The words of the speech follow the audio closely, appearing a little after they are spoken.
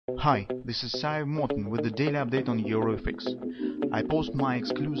Hi, this is Sive Morten with the daily update on EuroFX. I post my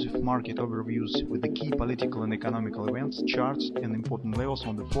exclusive market overviews with the key political and economical events, charts and important levels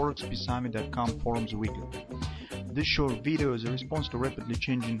on the ForexPeaceArmy.com forums weekly. This short video is a response to rapidly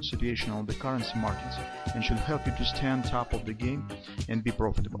changing situation on the currency markets and should help you to stay on top of the game and be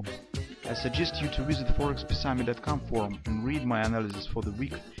profitable. I suggest you to visit ForexPeaceArmy.com forum and read my analysis for the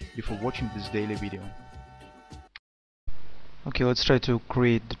week before watching this daily video. Okay, let's try to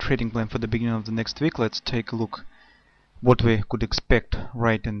create the trading plan for the beginning of the next week. Let's take a look what we could expect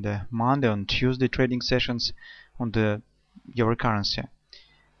right in the Monday and Tuesday trading sessions on the euro currency.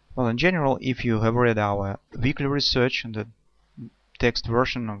 Well, in general, if you have read our weekly research in the text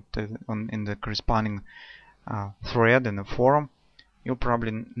version of in the corresponding thread in the forum, you'll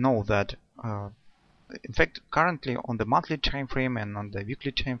probably know that in fact currently on the monthly time frame and on the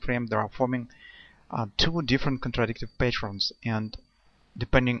weekly time frame there are forming two different contradictive patterns, and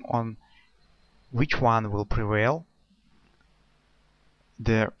depending on which one will prevail,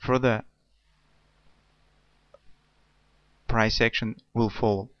 the further price action will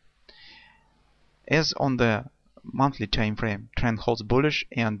follow. As on the monthly time frame, trend holds bullish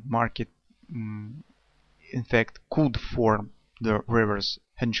and market in fact could form the reverse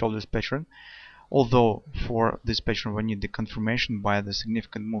head and shoulders pattern, although for this pattern we need the confirmation by the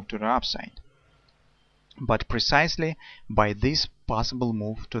significant move to the upside. But precisely by this possible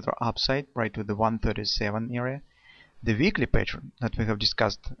move to the upside, right to the 137 area, the weekly pattern that we have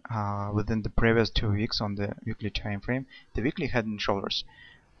discussed within the previous 2 weeks on the weekly time frame, the weekly head and shoulders,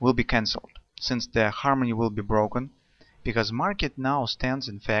 will be cancelled, since the harmony will be broken, because market now stands,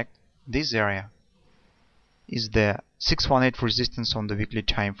 in fact, this area is the 618 resistance on the weekly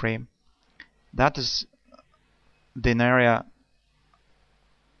time frame. That is the area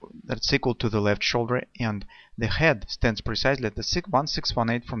that's equal to the left shoulder, and the head stands precisely at the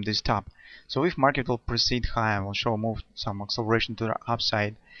 1618 from this top. So if market will proceed higher and will show some acceleration to the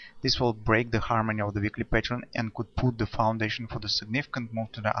upside, this will break the harmony of the weekly pattern and could put the foundation for the significant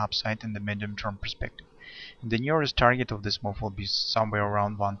move to the upside in the medium term perspective. And the nearest target of this move will be somewhere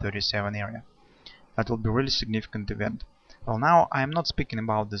around 137 area. That will be a really significant event. Well, now I am not speaking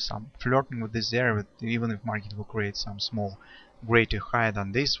about this flirting with this area, even if market will create some small greater high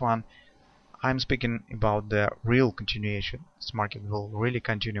than this one. I'm speaking about the real continuation. This market will really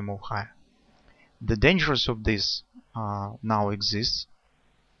continue to move higher. The dangers of this now exists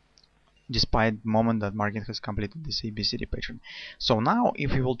despite the moment that market has completed this ABCD pattern. So now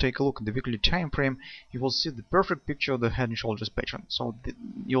if you will take a look at the weekly time frame, you will see the perfect picture of the head and shoulders pattern. So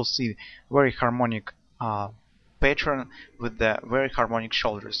you'll see very harmonic pattern with the very harmonic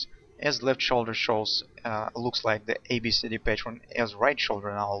shoulders. As left shoulder shows looks like the ABCD pattern, as right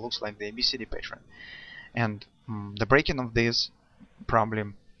shoulder now looks like the ABCD pattern. And the breaking of this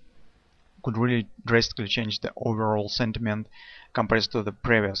problem could really drastically change the overall sentiment compared to the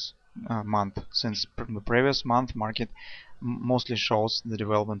previous month, since the previous month market mostly shows the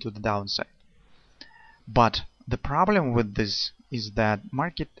development to the downside. But the problem with this is that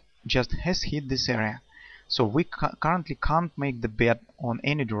market just has hit this area. So we currently can't make the bet on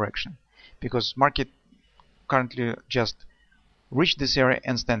any direction, because market currently just reached this area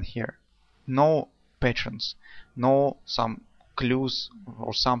and stand here. No patterns, no some clues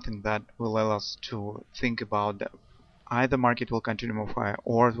or something that will allow us to think about that either market will continue to move higher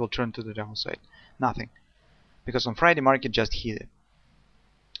or it will turn to the downside. Nothing, because on Friday market just hit it.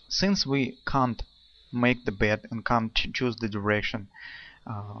 Since we can't make the bet and can't choose the direction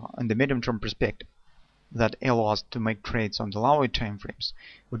in the medium term perspective that allows us to make trades on the lower time frames,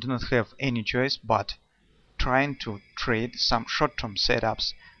 we do not have any choice but trying to trade some short-term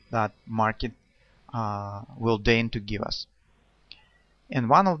setups that market will deign to give us. And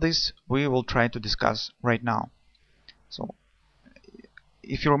one of these we will try to discuss right now. So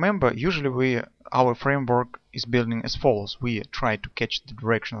if you remember, usually our framework is building as follows. We try to catch the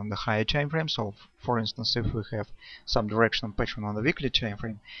direction on the higher time frame. So for instance, if we have some directional pattern on the weekly time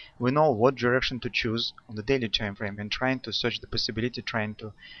frame, we know what direction to choose on the daily time frame and trying to search the possibility, trying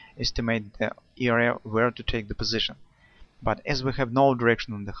to estimate the area where to take the position. But as we have no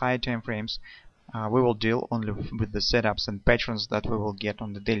direction on the higher time frames, we will deal only with the setups and patterns that we will get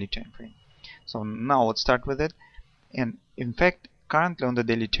on the daily time frame. So now let's start with it. And in fact, currently on the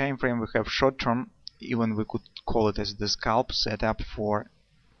daily time frame we have short-term, even we could call it as the scalp setup for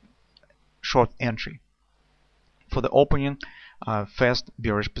short entry for the opening fast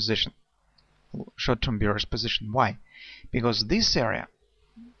bearish position, short-term bearish position. Why? Because this area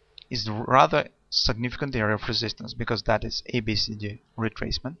is rather significant area of resistance, because that is ABCD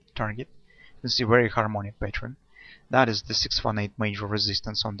retracement target. You see very harmonic pattern. That is the 618 major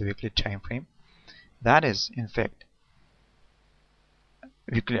resistance on the weekly time frame. That is in fact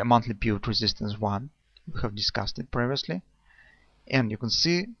weekly monthly pivot resistance 1. We have discussed it previously. And you can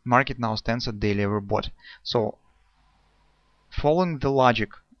see market now stands at daily overbought. So following the logic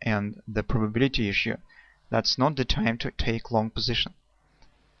and the probability issue, that's not the time to take long position.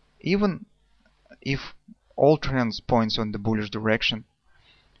 Even if all trends points on the bullish direction,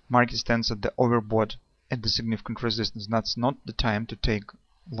 market stands at the overbought at the significant resistance. That's not the time to take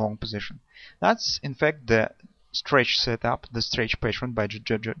long position. That's in fact the stretch setup, the stretch pattern by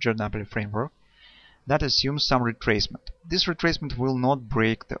Jordan framework that assumes some retracement. This retracement will not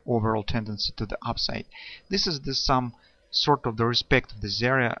break the overall tendency to the upside. This is some sort of the respect of this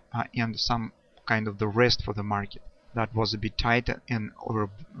area and some kind of the rest for the market that was a bit tight and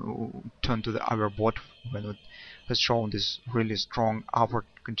turned to the overbought when it has shown this really strong upward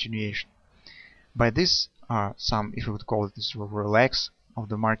continuation. By this, if you would call it this relax of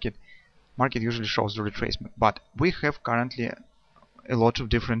the market usually shows the retracement. But we have currently a lot of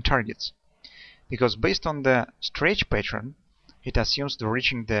different targets, because based on the stretch pattern, it assumes the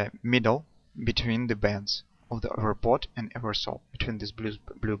reaching the middle between the bands of the overbought and oversold, between these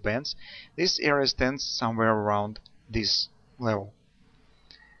blue bands. This area stands somewhere around this level.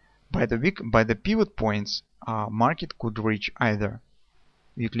 By the pivot points, market could reach either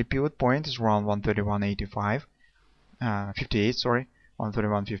weekly pivot point is around 131.58,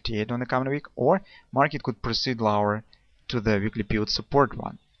 131.58 on the coming week, or market could proceed lower to the weekly pivot support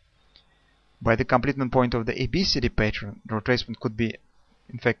one. By the completion point of the ABCD pattern, the retracement could be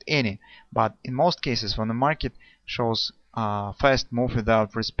in fact any, but in most cases when the market shows a fast move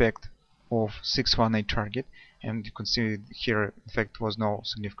without respect of 618 target, and you can see here in fact was no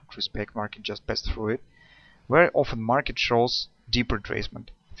significant respect, market just passed through it, very often market shows deep retracement,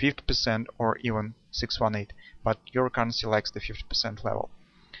 50% or even 618, but your currency likes the 50% level.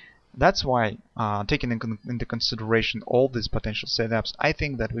 That's why, taking into consideration all these potential setups, I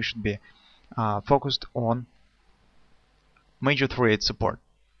think that we should be focused on major 3-8 support.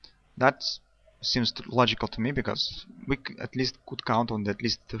 That seems logical to me, because we at least could count on at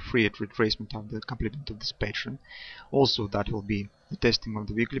least the 3-8 retracement of the completion of this pattern. Also, that will be the testing of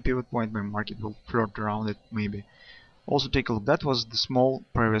the weekly pivot point where market will flirt around it maybe. Also take a look, that was the small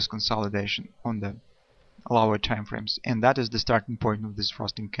previous consolidation on the lower time frames, and that is the starting point of this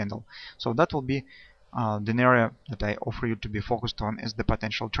frosting candle. So that will be the area that I offer you to be focused on as the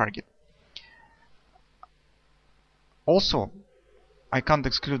potential target. Also, I can't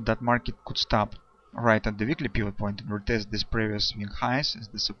exclude that market could stop right at the weekly pivot point and retest this previous swing highs as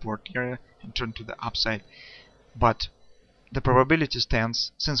the support area and turn to the upside. But the probability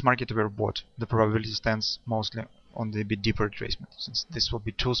stands, since market overbought, the probability stands mostly on the bit deeper retracement, since this will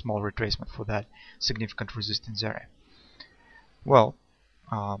be too small retracement for that significant resistance area. Well,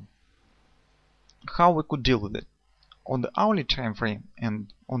 how we could deal with it? On the hourly time frame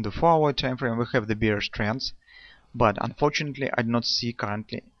and on the 4-hour time frame, we have the bearish trends, but unfortunately I do not see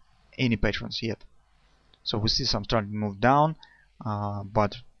currently any patterns yet. So we see some starting move down,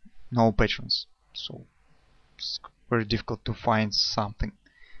 but no patterns. So it's very difficult to find something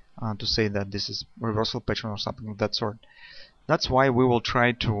to say that this is reversal pattern or something of that sort. That's why we will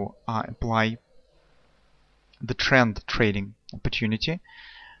try to apply the trend trading opportunity.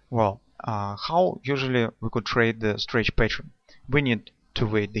 Well, how usually we could trade the stretch pattern? We need to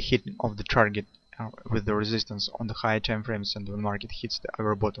wait the hitting of the target with the resistance on the higher time frames, and when the market hits the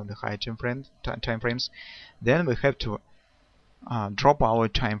overbought on the higher time frames, then we have to drop our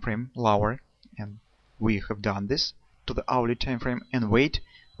time frame lower, and we have done this to the hourly time frame, and wait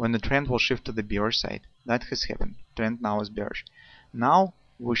when the trend will shift to the bearish side. That has happened. Trend now is bearish. Now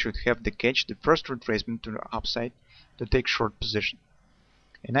we should have the catch, the first retracement to the upside, to take short position.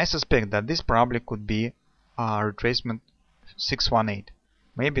 And I suspect that this probably could be a retracement 618.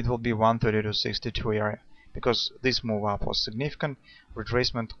 Maybe it will be 132.62 area, because this move up was significant.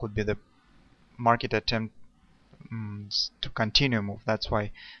 Retracement could be the market attempt to continue move. That's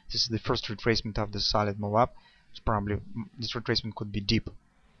why this is the first retracement of the solid move up. It's probably this retracement could be deep.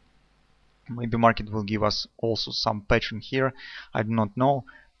 Maybe market will give us also some pattern here, I do not know,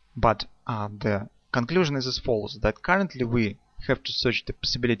 but the conclusion is as follows: that currently we have to search the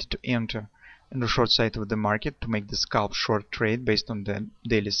possibility to enter in the short side of the market to make the scalp short trade based on the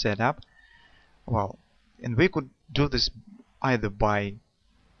daily setup. Well, and we could do this either by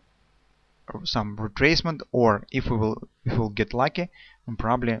some retracement, or if we will get lucky, and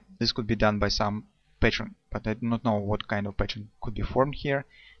probably this could be done by some pattern, but I do not know what kind of pattern could be formed here.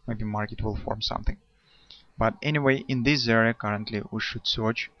 Maybe market will form something. But anyway, in this area currently we should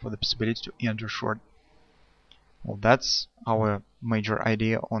search for the possibility to enter short. Well, that's our major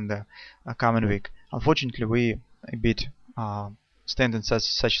idea on the coming week. Unfortunately, we a bit stand in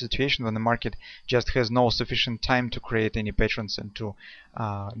such a situation when the market just has no sufficient time to create any patterns and to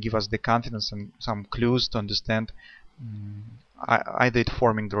give us the confidence and some clues to understand either it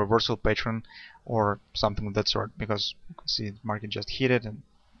forming the reversal pattern or something of that sort, because you can see the market just hit it and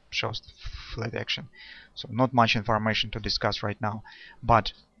shows flat action. So not much information to discuss right now,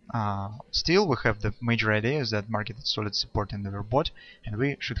 but still we have the major idea is that market is solid support in the overbought, and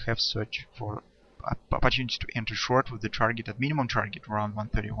we should have search for opportunity to enter short with the target at minimum target around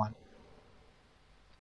 131.